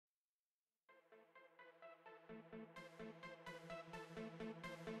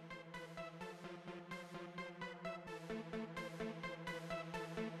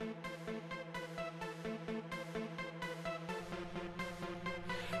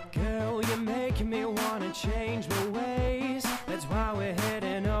making me wanna change my ways. That's why we're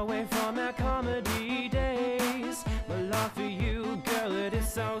heading away from our comedy days. My love for you, girl, it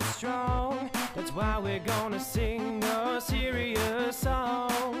is so strong. That's why we're gonna sing a serious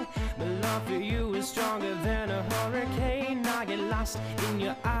song. My love for you is stronger than a hurricane. I get lost in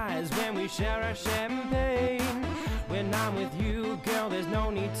your eyes when we share our champagne. When I'm with you, girl, there's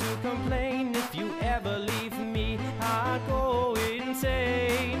no need to complain. If you ever leave me, I'll go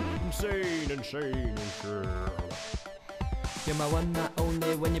insane. Insane, girl. You're my one, my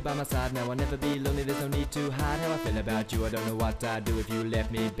only, when you're by my side. Now I'll never be lonely, there's no need to hide how I feel about you. I don't know what I'd do if you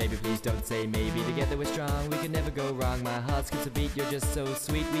left me. Baby, please don't say maybe. Together we're strong, we can never go wrong. My heart skips a beat, you're just so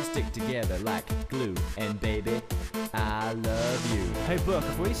sweet. We stick together like glue. And baby, I love you. Hey, Book,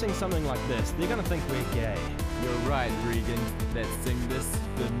 if we sing something like this, they're gonna think we're gay. You're right, Regan. Let's sing this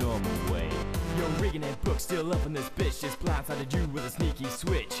the normal way. Yo, Regan and Book still up in this bitch. Just blindsided you with a sneaky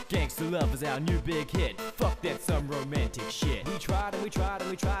switch. Gangsta Love is our new big hit. Fuck that, some romantic shit. We tried and we tried and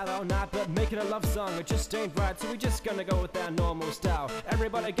we tried all night, but making a love song, it just ain't right. So we just gonna go with our normal style.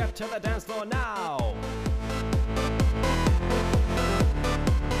 Everybody get to the dance floor now.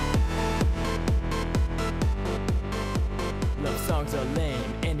 Love songs are lame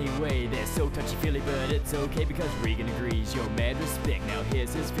anyway, they're so touchy-feely, but it's okay because Regan agrees. Yo, mad respect, now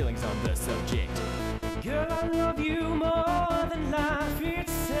here's his feelings on the subject. Girl, I love you more than life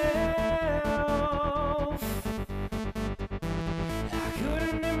itself. I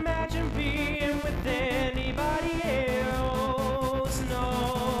couldn't imagine being with anybody else,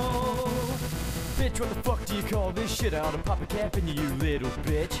 no. Bitch, what the fuck do you call this shit? I ought to pop a cap in you, little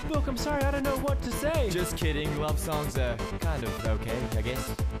bitch. Look, I'm sorry, I don't know what to say. Just kidding, love songs are kind of okay, I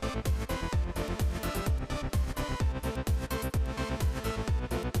guess.